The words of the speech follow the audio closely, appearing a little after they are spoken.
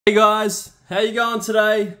Hey guys, how you going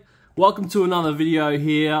today? Welcome to another video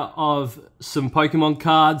here of some Pokemon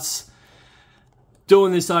cards.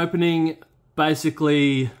 Doing this opening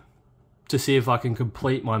basically to see if I can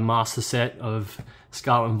complete my master set of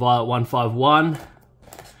Scarlet Violet 151.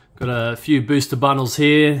 Got a few booster bundles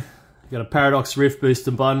here. Got a Paradox Rift booster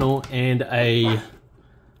bundle and a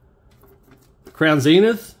Crown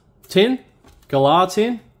Zenith tin, Galar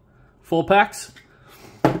tin, 4 packs.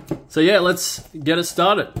 So yeah, let's get it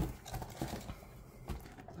started.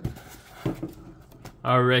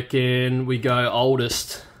 I reckon we go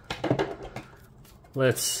oldest.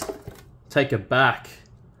 Let's take it back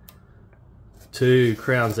to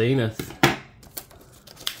Crown Zenith.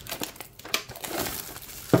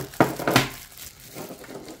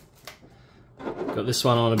 Got this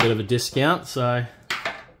one on a bit of a discount, so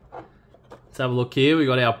let's have a look here. We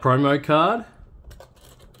got our promo card,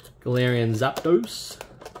 Galarian Zapdos.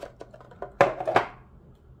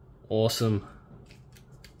 Awesome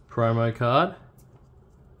promo card.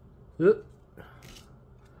 That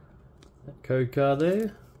code card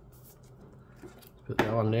there. Put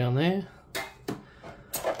that one down there.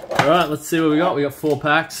 Alright, let's see what we got. We got 4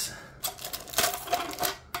 packs.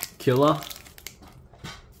 Killer.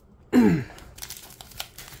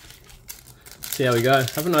 See how we go.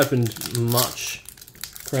 Haven't opened much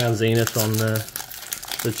Crown Zenith on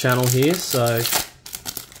the channel here, so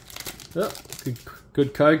oh,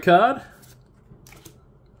 good code card.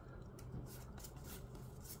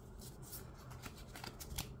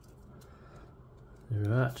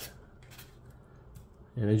 Alright.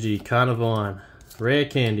 Energy, Carnivine, Rare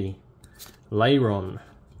Candy, Lairon,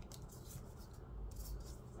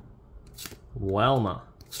 Walma,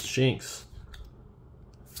 Shinx,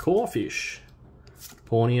 Corfish,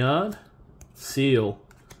 Pawniard, Seal,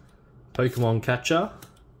 Pokemon Catcher,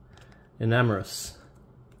 Enamorous.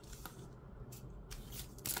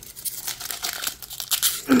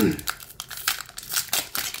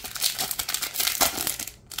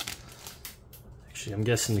 Actually, I'm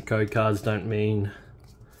guessing the code cards don't mean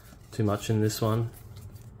too much in this one.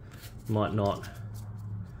 Might not.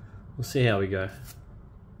 We'll see how we go.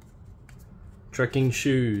 Trekking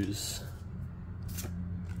Shoes,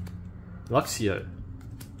 Luxio,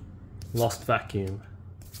 Lost Vacuum,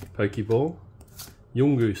 Pokeball,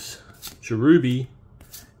 Yungoos, Cherubi,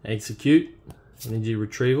 Execute, Energy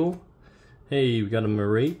Retrieval. Hey, we got a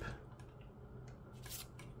Mareep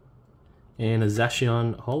and a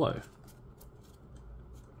Zacian Holo.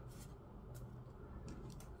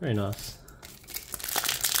 Very nice.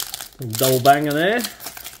 Double banger there. It's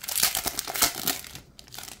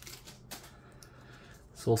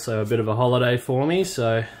also a bit of a holiday for me,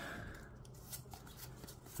 so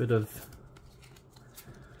bit of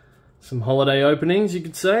some holiday openings, you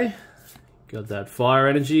could say. Got that Fire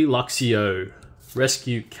Energy, Luxio,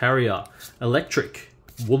 Rescue Carrier, Electric,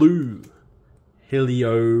 Wooloo,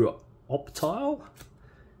 Helio-Optile,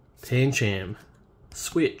 Pancham,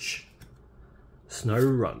 Switch,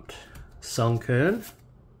 Snorunt, Sunkern.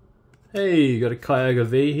 Hey, you got a Kyogre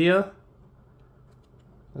V here.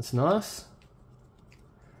 That's nice.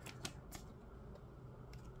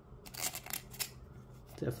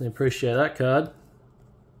 Definitely appreciate that card.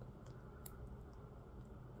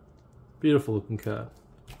 Beautiful looking card.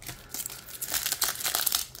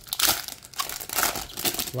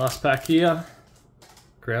 Last pack here,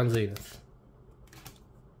 Crown Zenith.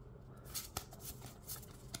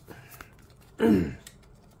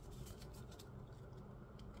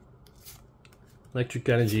 Electric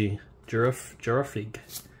Energy, Girafig,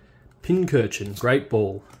 Pincurchin, Great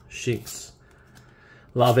Ball, Shinx,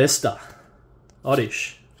 Larvesta,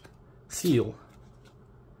 Oddish, Seal,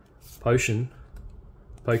 Potion,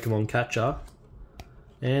 Pokemon Catcher,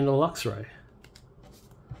 and a Luxray.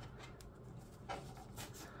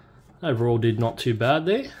 Overall did not too bad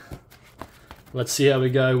there. Let's see how we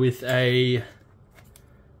go with a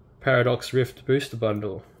Paradox Rift booster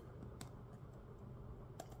bundle.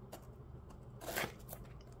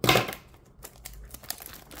 I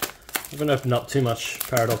haven't opened up too much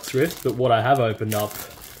Paradox Rift, but what I have opened up,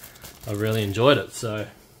 I really enjoyed it, so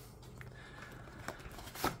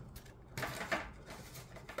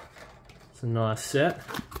it's a nice set.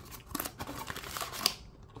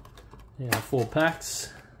 Yeah, 4 packs.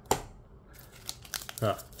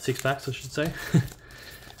 6 packs, I should say.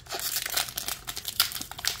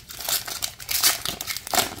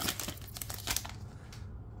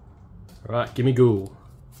 Alright, gimme Ghoul.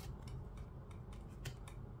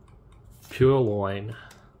 Purloin,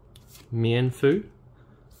 Mienfoo,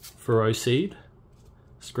 Ferroseed,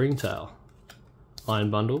 Screamtail, Iron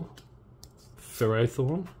Bundle,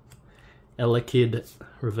 Ferrothorn, Elekid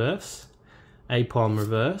Reverse, Aweome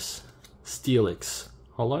reverse, Steelix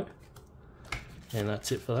holo, and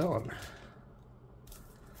that's it for that one.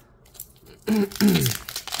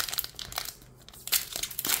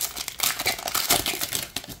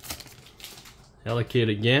 Elekid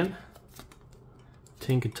again,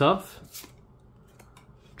 Tinkertuff,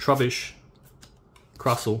 Trubbish,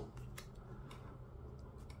 Crustle,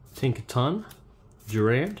 Tinkerton,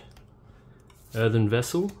 Durant, Earthen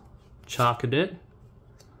Vessel, Charcadet.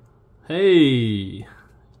 Hey!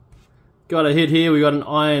 Got a hit here, we got an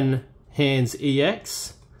Iron Hands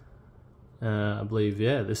EX. I believe,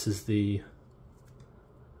 yeah, this is the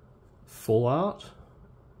full art.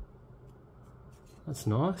 That's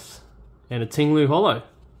nice. And a Tinglu holo.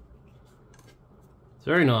 It's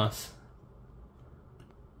very nice.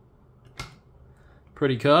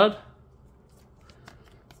 Pretty card.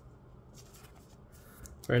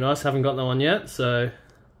 Very nice, haven't got that one yet, so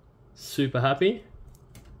super happy.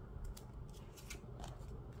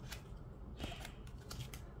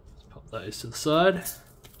 Let's pop those to the side.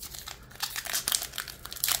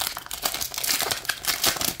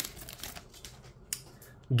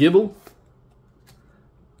 Gibble,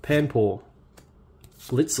 Panpour,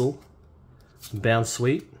 Blitzel, Bound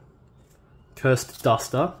Sweet, Cursed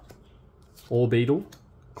Duster, Orbeetle,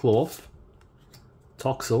 Clorf,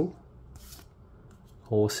 Toxel,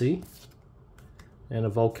 Horsey, and a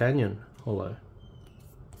Volcanion holo.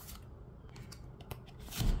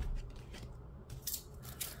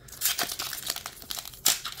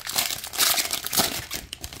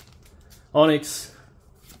 Onyx,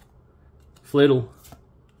 Flittle,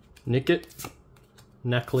 Nickit,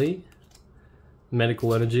 Knackley,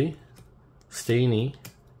 Medical Energy, Steenie,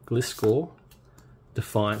 Gliscor,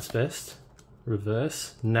 Defiance Vest,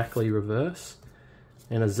 reverse, Knackley reverse,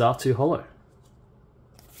 and a Xatu holo.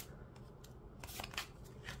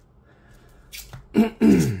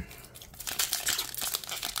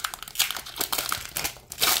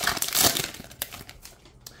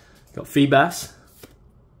 Got Feebas,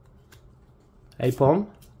 Aweome,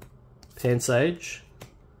 Pansage,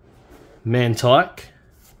 Mantike,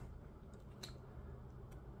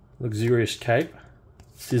 Luxurious Cape,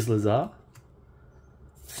 Sizzlizar,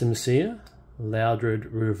 Simisear,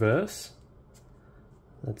 Loudred reverse.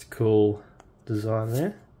 That's cool design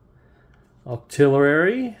there.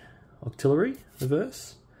 Octillery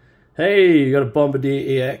reverse. Hey, you got a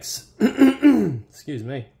Bombardier EX. Excuse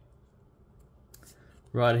me.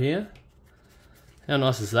 Right here. How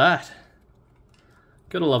nice is that?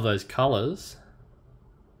 Gotta love those colours.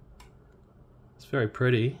 It's very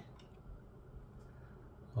pretty.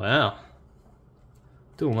 Wow.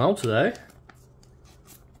 Doing well today.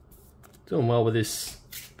 Doing well with this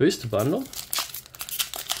booster bundle.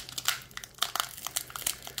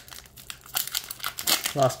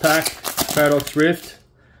 Last pack, Paradox Rift.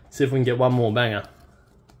 See if we can get one more banger.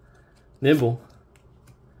 Nibble,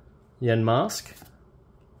 Yen Mask,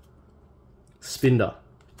 Spinder,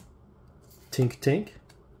 Tink,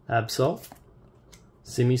 Absol,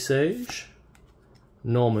 Simisage,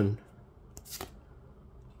 Norman,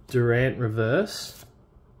 Durant reverse,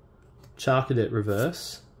 Charcadet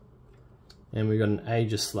reverse, and we got an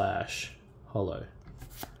Aegislash holo.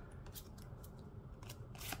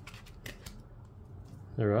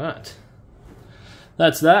 Alright,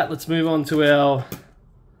 that's that. Let's move on to our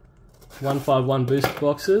 151 booster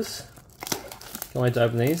boxes. Can't wait to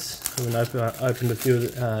open these. I haven't opened a few,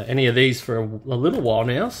 any of these for a little while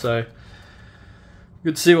now, so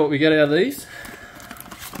good to see what we get out of these.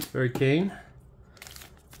 Very keen.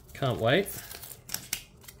 Can't wait.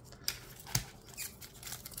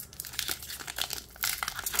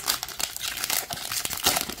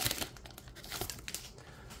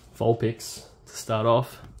 Vulpix to start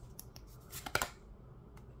off.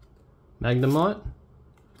 Magnemite,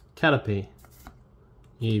 Caterpie,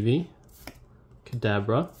 Eevee,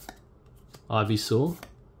 Kadabra, Ivysaur,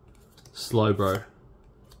 Slowbro,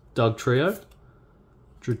 Dugtrio,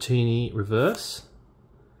 Dratini reverse.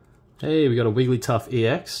 Hey, we got a Wigglytuff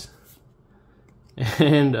EX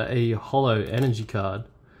and a holo energy card.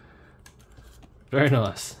 Very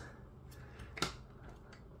nice.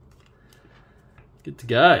 Good to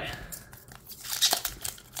go.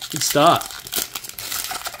 Good start.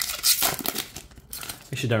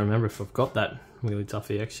 Actually, don't remember if I've got that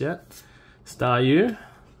Wigglytuff EX yet. Staryu,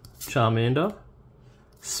 Charmander,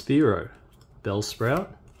 Spearow, Bellsprout,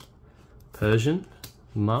 Persian,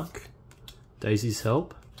 Muck, Daisy's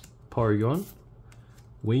Help, Porygon,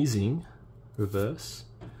 Weezing, reverse,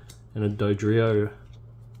 and a Dodrio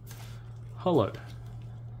holo.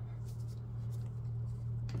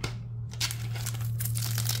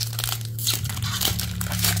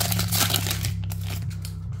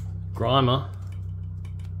 Grimer,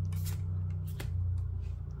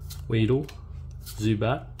 Weedle,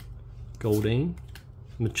 Zubat, Goldeen,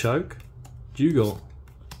 Machoke, Dugong,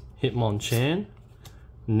 Hitmonchan,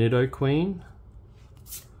 Nidoqueen,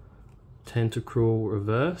 Tentacruel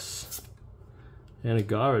Reverse, and a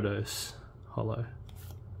Gyarados Holo.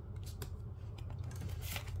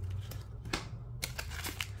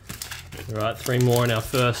 Alright, 3 more in our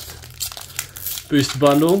first booster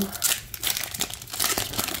bundle.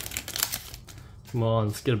 Come on,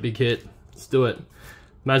 let's get a big hit. Let's do it.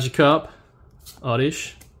 Magikarp,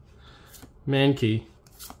 Oddish, Mankey,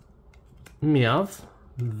 Meowth,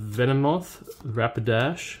 Venomoth,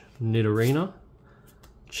 Rapidash, Nidorina,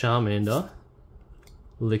 Charmander,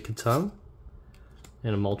 Lickitung,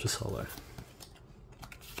 and a Moltres Holo.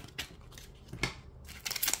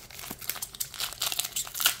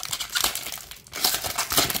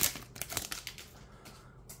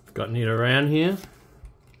 Got Nidoran here,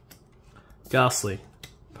 Ghastly,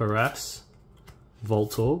 Paras,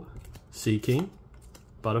 Voltorb, Seaking,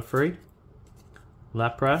 Butterfree,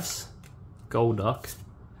 Lapras, Golduck,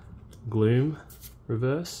 Gloom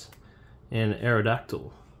Reverse, and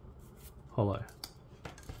Aerodactyl Holo.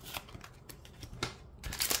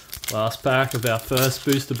 Last pack of our first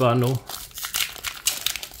booster bundle.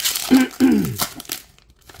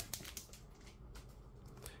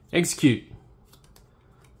 Execute,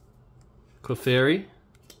 Clefairy,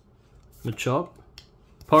 Machop,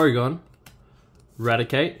 Porygon,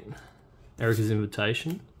 Raticate, Erica's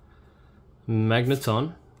Invitation,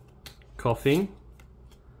 Magneton, Coughing,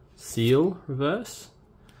 Seal Reverse,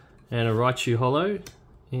 and a Raichu Holo,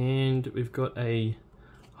 and we've got a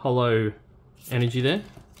Holo Energy there.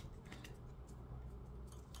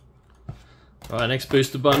 Alright, next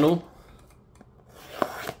booster bundle.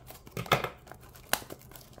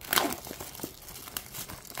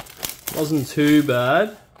 Wasn't too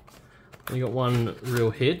bad. We got one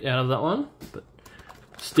real hit out of that one, but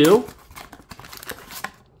still,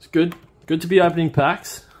 it's good. Good to be opening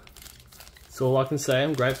packs. That's all I can say.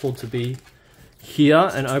 I'm grateful to be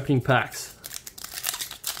here and opening packs.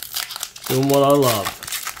 Doing what I love.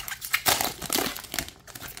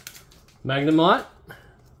 Magnemite,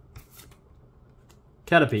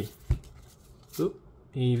 Caterpie,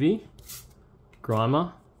 Eevee,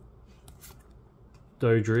 Grimer,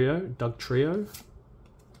 Dugtrio,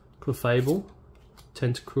 Clefable,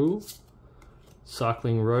 Tentacruel,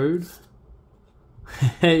 Cycling Road.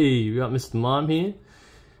 Hey, we got Mr. Mime here.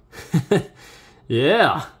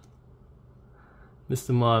 Yeah. Mr.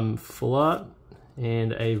 Mime Full Art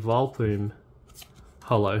and a Volplume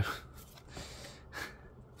Holo.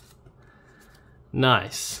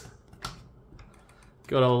 Nice.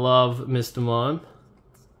 Gotta love Mr. Mime.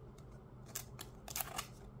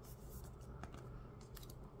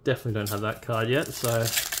 Definitely don't have that card yet, so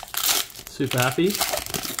super happy.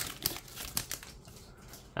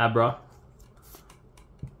 Abra,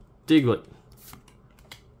 Diglett,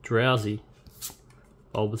 Drowsy,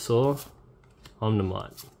 Bulbasaur,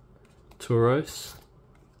 Omnimite, Tauros,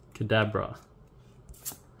 Kadabra,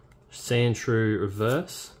 Sandshrew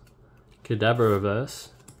Reverse, Kadabra Reverse,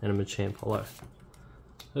 and a Machamp Holo.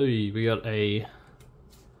 Oh, we got a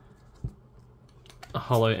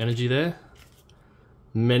Holo Energy there.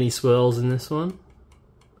 Many swirls in this one.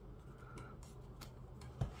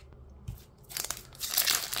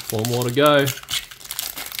 4 more to go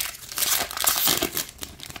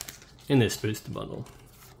in this booster bundle.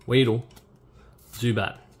 Weedle,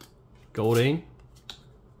 Zubat, Goldeen,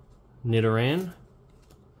 Nidoran,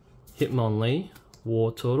 Hitmonlee,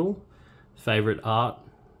 Wartortle, favourite art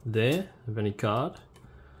there of any card.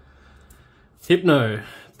 Hypno,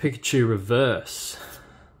 Pikachu Reverse,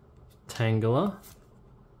 Tangela.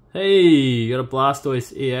 Hey, you got a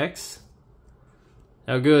Blastoise EX.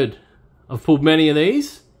 How good? I've pulled many of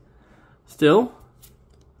these. Still,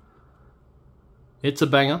 it's a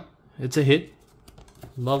banger. It's a hit.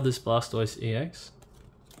 Love this Blastoise EX.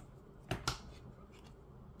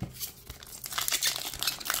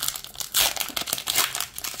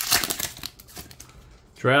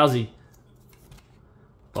 Drowsy,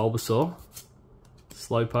 Bulbasaur,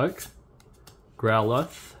 Slowpoke,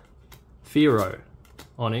 Growlithe, Fearow,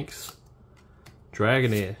 Onix,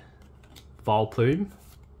 Dragonair, Volplume,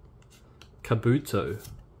 Kabuto,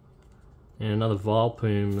 and another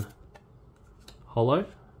Volplume Holo.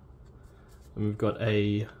 And we've got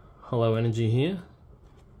a Holo Energy here,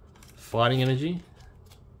 Fighting Energy.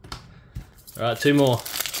 Alright, 2 more.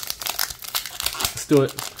 Let's do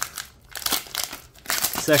it.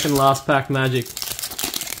 Second last pack magic.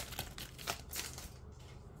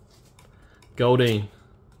 Goldeen,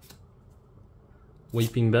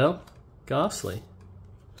 Weeping Bell, Ghastly,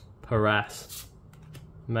 Paras,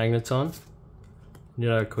 Magneton,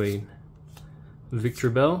 Nidoqueen,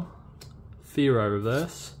 Victreebel, Fearow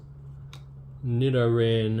reverse,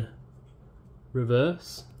 Nidoran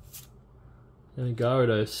reverse, and a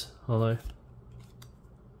Gyarados holo.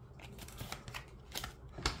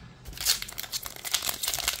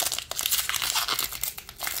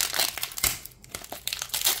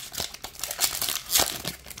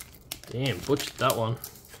 Damn, butchered that one.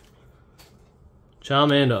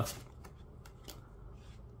 Charmander,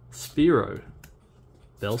 Spearow,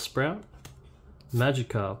 Bellsprout,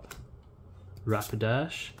 Magikarp,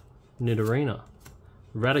 Rapidash, Nidorina,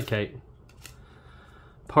 Raticate,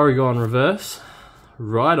 Porygon reverse,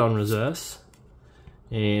 Rhydon reverse,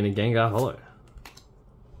 and a Gengar holo.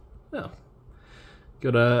 Yeah.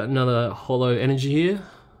 Got another holo energy here,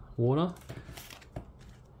 water.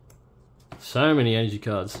 So many energy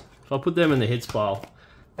cards. If I put them in the hits pile,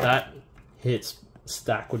 that hits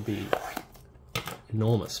stack would be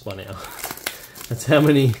enormous by now. That's how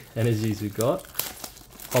many energies we've got.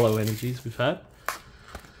 Holo energies we've had.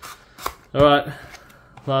 Alright,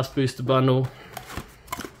 last booster bundle.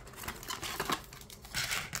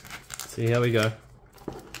 See how we go.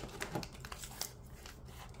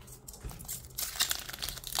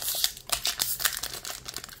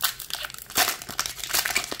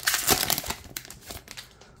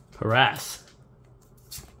 Harass,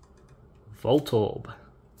 Voltorb,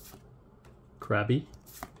 Krabby,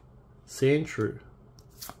 Sandshrew,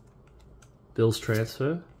 Bill's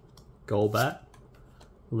Transfer, Golbat,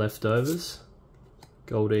 Leftovers,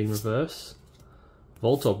 Goldeen reverse,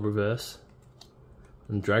 Voltorb reverse,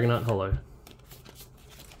 and Dragonite holo.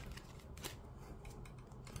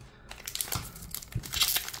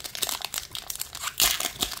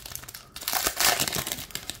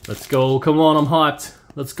 Let's go, come on, I'm hyped.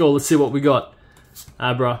 Let's go, let's see what we got.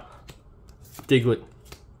 Abra, Diglett,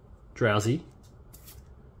 Drowsy,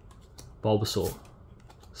 Bulbasaur,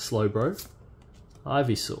 Slowbro,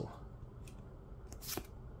 Ivysaur,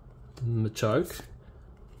 Machoke,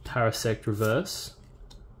 Parasect reverse,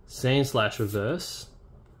 Sandslash reverse,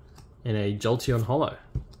 and a Jolteon holo.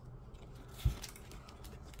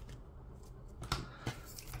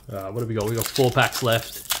 What have we got? We got 4 packs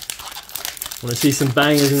left. Want to see some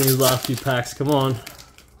bangers in these last few packs. Come on.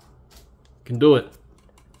 Can do it.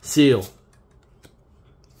 Seal,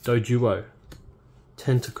 Doduo,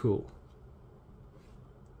 Tentacool,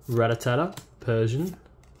 Rattata, Persian,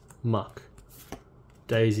 Muck,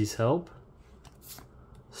 Daisy's Help,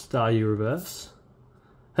 Staryu reverse.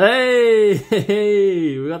 Hey,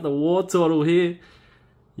 hey, we got the Wartortle here.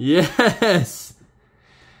 Yes,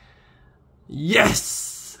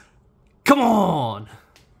 yes. Come on,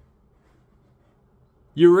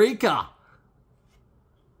 Eureka!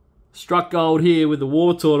 Struck gold here with the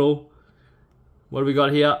Wartortle. What do we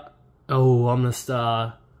got here? Oh,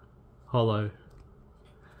 Omnistar holo.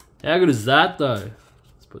 How good is that though?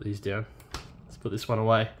 Let's put these down. Let's put this one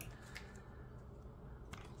away.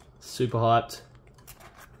 Super hyped.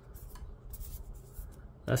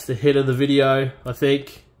 That's the hit of the video, I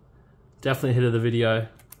think. Definitely hit of the video.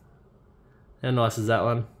 How nice is that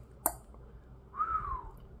one?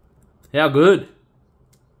 How good?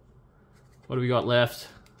 What do we got left?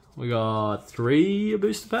 We got 3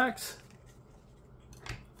 booster packs.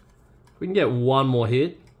 If we can get one more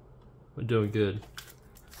hit, we're doing good.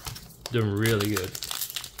 Doing really good.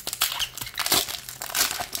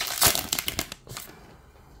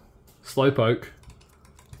 Slowpoke,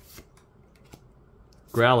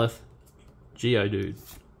 Growlithe, Geodude,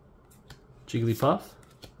 Jigglypuff,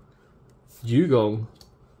 Dugong,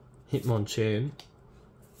 Hitmonchan,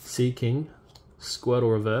 Seaking,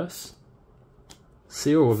 Squirtle reverse,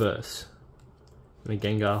 Seal reverse, and a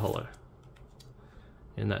Gengar holo.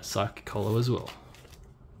 And that Psychic holo as well.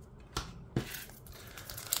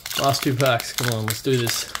 Last 2 packs, come on, let's do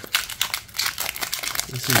this.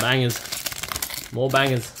 There's some bangers. More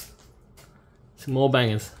bangers. Some more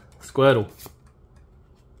bangers. Squirtle,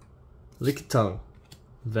 Lickitung,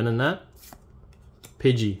 Venonat,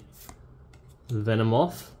 Pidgey,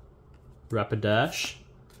 Venomoth, Rapidash,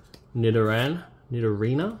 Nidorina,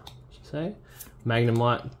 I should say,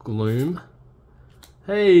 Magnemite, Gloom.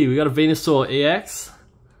 Hey, we got a Venusaur EX.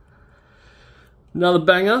 Another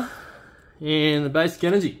banger. And the Basic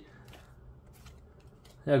Energy.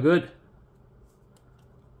 How good.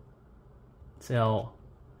 It's our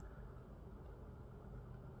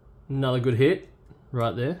another good hit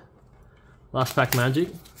right there. Last pack magic.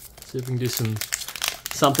 See if we can do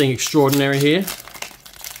something extraordinary here.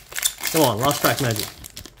 Come on, last pack magic.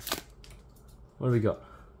 What do we got?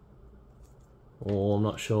 Oh, I'm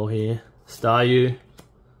not sure here. Staryu,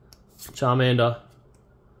 Charmander,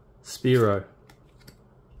 Spearow,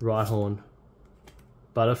 Rhyhorn,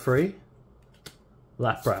 Butterfree,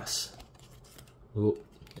 Lapras. Oh,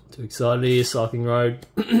 too excited here. Cycling Road,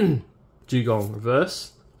 Dugong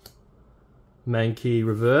reverse, Mankey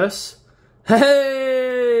reverse.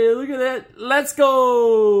 Hey, look at that! Let's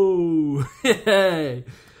go! Yay!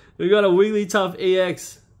 We got a Wigglytuff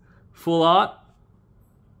EX full art.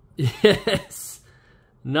 Yes,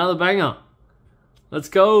 another banger. Let's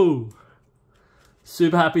go!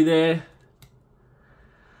 Super happy there.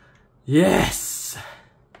 Yes!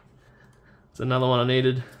 It's another one I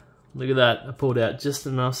needed. Look at that, I pulled out just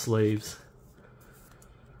enough sleeves.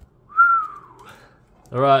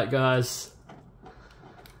 Alright guys,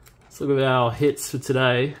 let's look at our hits for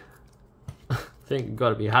today. I think you've got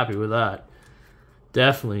to be happy with that.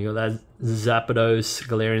 Definitely got that Zapdos,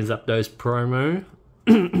 Galarian Zapdos promo.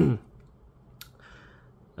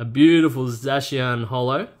 A beautiful Zacian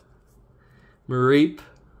Holo. Mareep.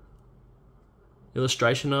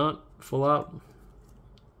 Illustration art, full up.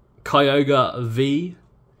 Kyogre V.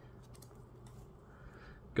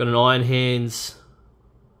 Got an Iron Hands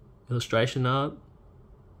illustration art.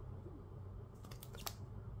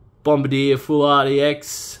 Bombardier full art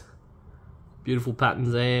EX. Beautiful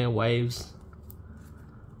patterns there, waves.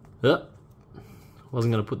 Wasn't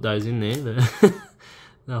going to put those in there,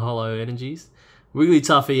 the Holo energies.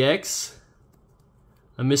 Wigglytuff EX.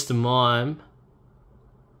 A Mr. Mime.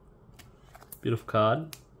 Beautiful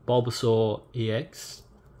card. Bulbasaur EX.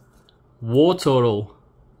 Wartortle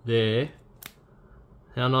there.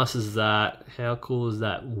 How nice is that? How cool is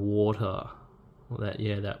that water? Well,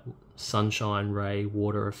 that sunshine ray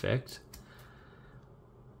water effect.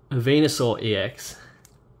 A Venusaur EX.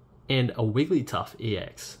 And a Wigglytuff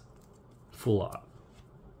EX. Full art.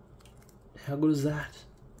 How good is that?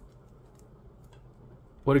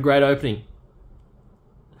 What a great opening.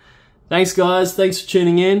 Thanks guys, thanks for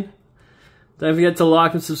tuning in. Don't forget to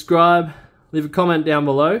like and subscribe. Leave a comment down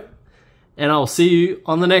below. And I'll see you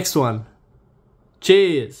on the next one.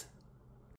 Cheers.